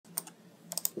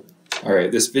All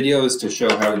right, this video is to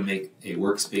show how to make a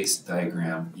workspace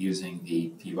diagram using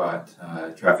the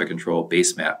PBOT traffic control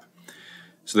base map.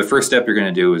 So the first step you're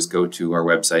going to do is go to our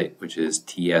website, which is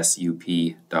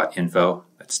tsup.info.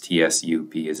 That's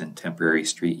TSUP as in temporary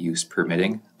street use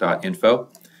permitting.info.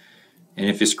 And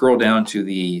if you scroll down to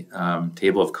the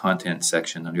table of contents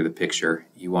section under the picture,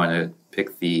 you want to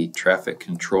pick the traffic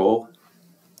control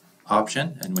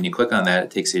option. And when you click on that,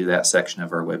 it takes you to that section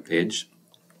of our web page.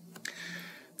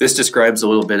 This describes a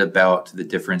little bit about the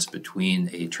difference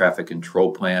between a traffic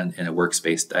control plan and a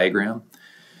workspace diagram.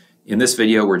 In this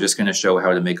video, we're just going to show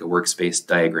how to make a workspace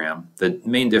diagram. The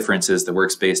main difference is the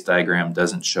workspace diagram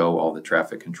doesn't show all the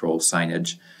traffic control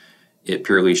signage. It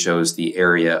purely shows the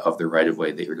area of the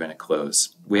right-of-way that you're going to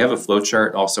close. We have a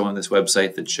flowchart also on this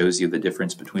website that shows you the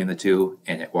difference between the two,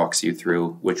 and it walks you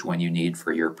through which one you need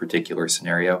for your particular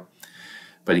scenario.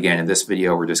 But again, in this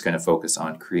video, we're just going to focus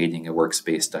on creating a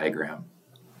workspace diagram.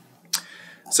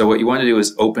 So what you want to do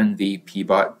is open the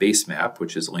PBOT base map,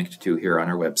 which is linked to here on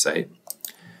our website.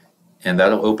 And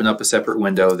that'll open up a separate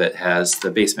window that has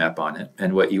the base map on it.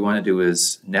 And what you want to do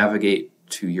is navigate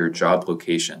to your job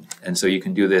location. And so you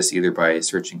can do this either by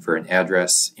searching for an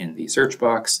address in the search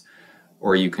box,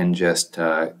 or you can just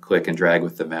click and drag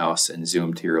with the mouse and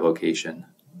zoom to your location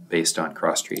based on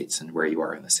cross streets and where you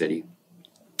are in the city.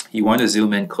 You want to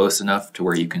zoom in close enough to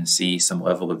where you can see some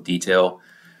level of detail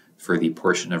for the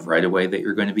portion of right-of-way that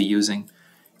you're going to be using.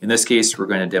 In this case, we're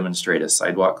going to demonstrate a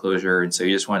sidewalk closure, and so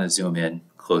you just want to zoom in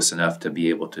close enough to be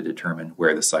able to determine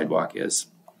where the sidewalk is.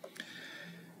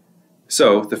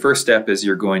 So the first step is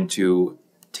you're going to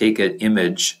take an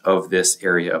image of this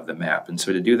area of the map, and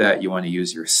so to do that you want to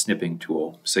use your snipping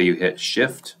tool. So you hit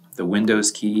Shift, the Windows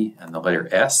key, and the letter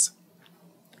S,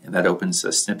 and that opens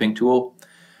the snipping tool.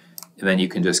 And then you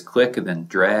can just click and then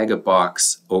drag a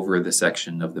box over the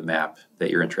section of the map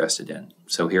that you're interested in.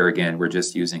 So here again, we're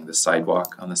just using the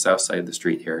sidewalk on the south side of the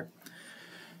street here.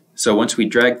 So once we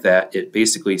drag that, it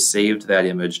basically saved that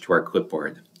image to our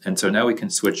clipboard. And so now we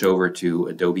can switch over to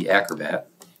Adobe Acrobat.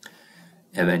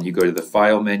 And then you go to the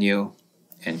File menu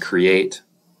and Create,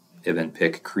 and then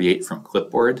pick Create from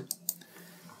Clipboard.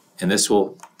 And this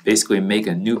will basically make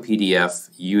a new PDF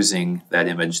using that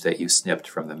image that you snipped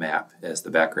from the map as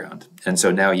the background. And so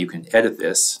now you can edit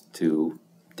this to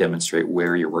demonstrate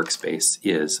where your workspace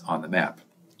is on the map.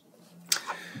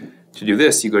 To do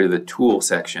this, you go to the Tool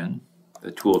section,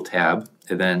 the Tool tab,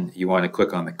 and then you want to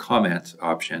click on the Comment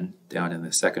option down in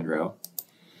the second row.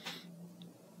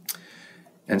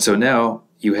 And so now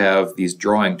you have these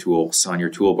drawing tools on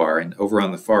your toolbar, and over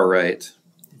on the far right,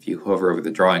 if you hover over the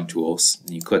drawing tools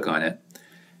and you click on it,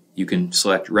 you can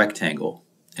select rectangle,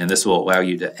 and this will allow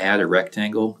you to add a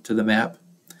rectangle to the map.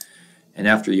 And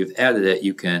after you've added it,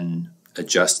 you can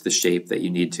adjust the shape that you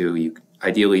need to. You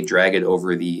ideally drag it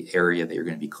over the area that you're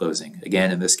going to be closing.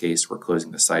 Again, in this case, we're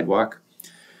closing the sidewalk.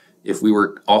 If we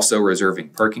were also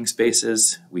reserving parking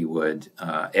spaces, we would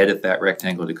edit that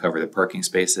rectangle to cover the parking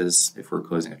spaces. If we're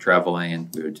closing a travel lane,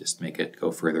 we would just make it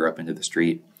go further up into the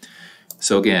street.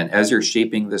 So again, as you're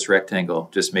shaping this rectangle,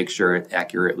 just make sure it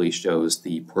accurately shows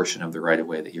the portion of the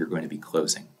right-of-way that you're going to be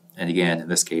closing. And again, in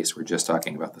this case, we're just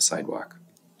talking about the sidewalk.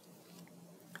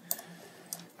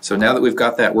 So now that we've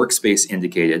got that workspace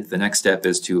indicated, the next step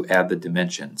is to add the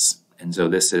dimensions. And so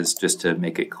this is just to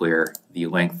make it clear the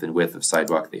length and width of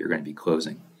sidewalk that you're going to be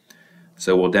closing.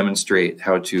 So we'll demonstrate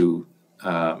how to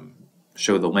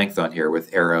show the length on here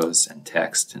with arrows and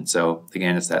text. And so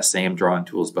again, it's that same Drawing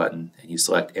Tools button, and you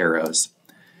select arrows.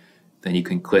 Then you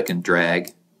can click and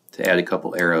drag to add a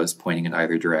couple arrows pointing in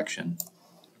either direction.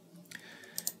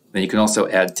 Then you can also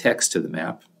add text to the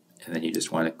map, and then you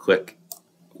just want to click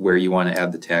where you want to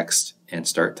add the text and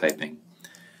start typing.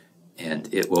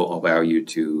 And it will allow you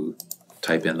to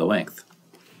type in the length.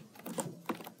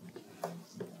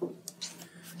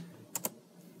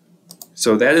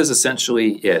 So that is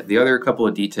essentially it. The other couple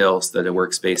of details that a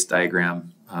workspace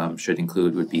diagram should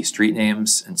include would be street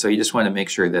names. And so you just want to make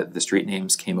sure that the street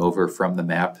names came over from the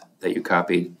map that you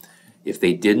copied. If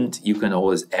they didn't, you can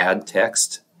always add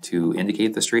text to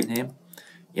indicate the street name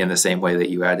in the same way that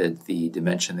you added the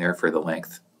dimension there for the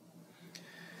length.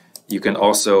 You can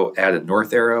also add a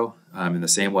north arrow in the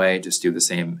same way, just do the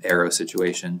same arrow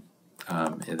situation,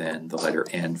 and then the letter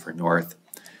N for north.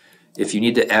 If you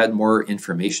need to add more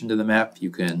information to the map, you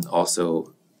can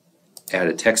also add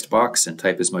a text box and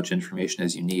type as much information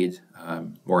as you need,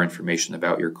 more information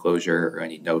about your closure or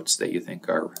any notes that you think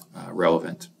are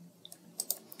relevant.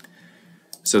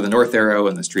 So the north arrow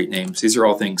and the street names, these are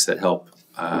all things that help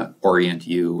orient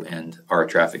you and our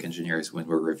traffic engineers when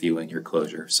we're reviewing your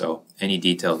closure. So any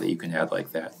detail that you can add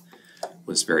like that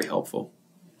was very helpful.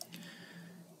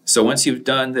 So once you've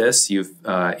done this, you've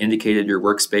indicated your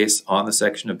workspace on the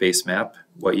section of basemap.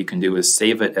 What you can do is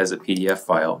save it as a PDF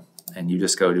file, and you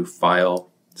just go to File,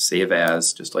 Save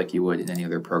As, just like you would in any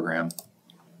other program.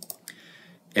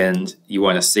 And you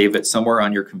want to save it somewhere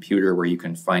on your computer where you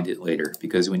can find it later,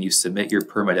 because when you submit your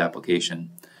permit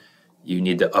application, you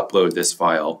need to upload this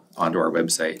file onto our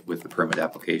website with the permit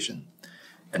application.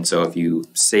 And so if you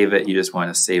save it, you just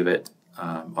want to save it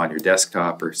on your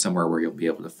desktop or somewhere where you'll be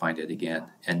able to find it again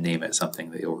and name it something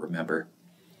that you'll remember.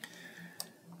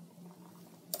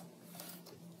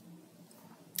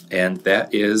 And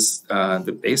that is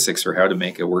the basics for how to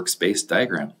make a workspace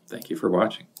diagram. Thank you for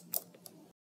watching.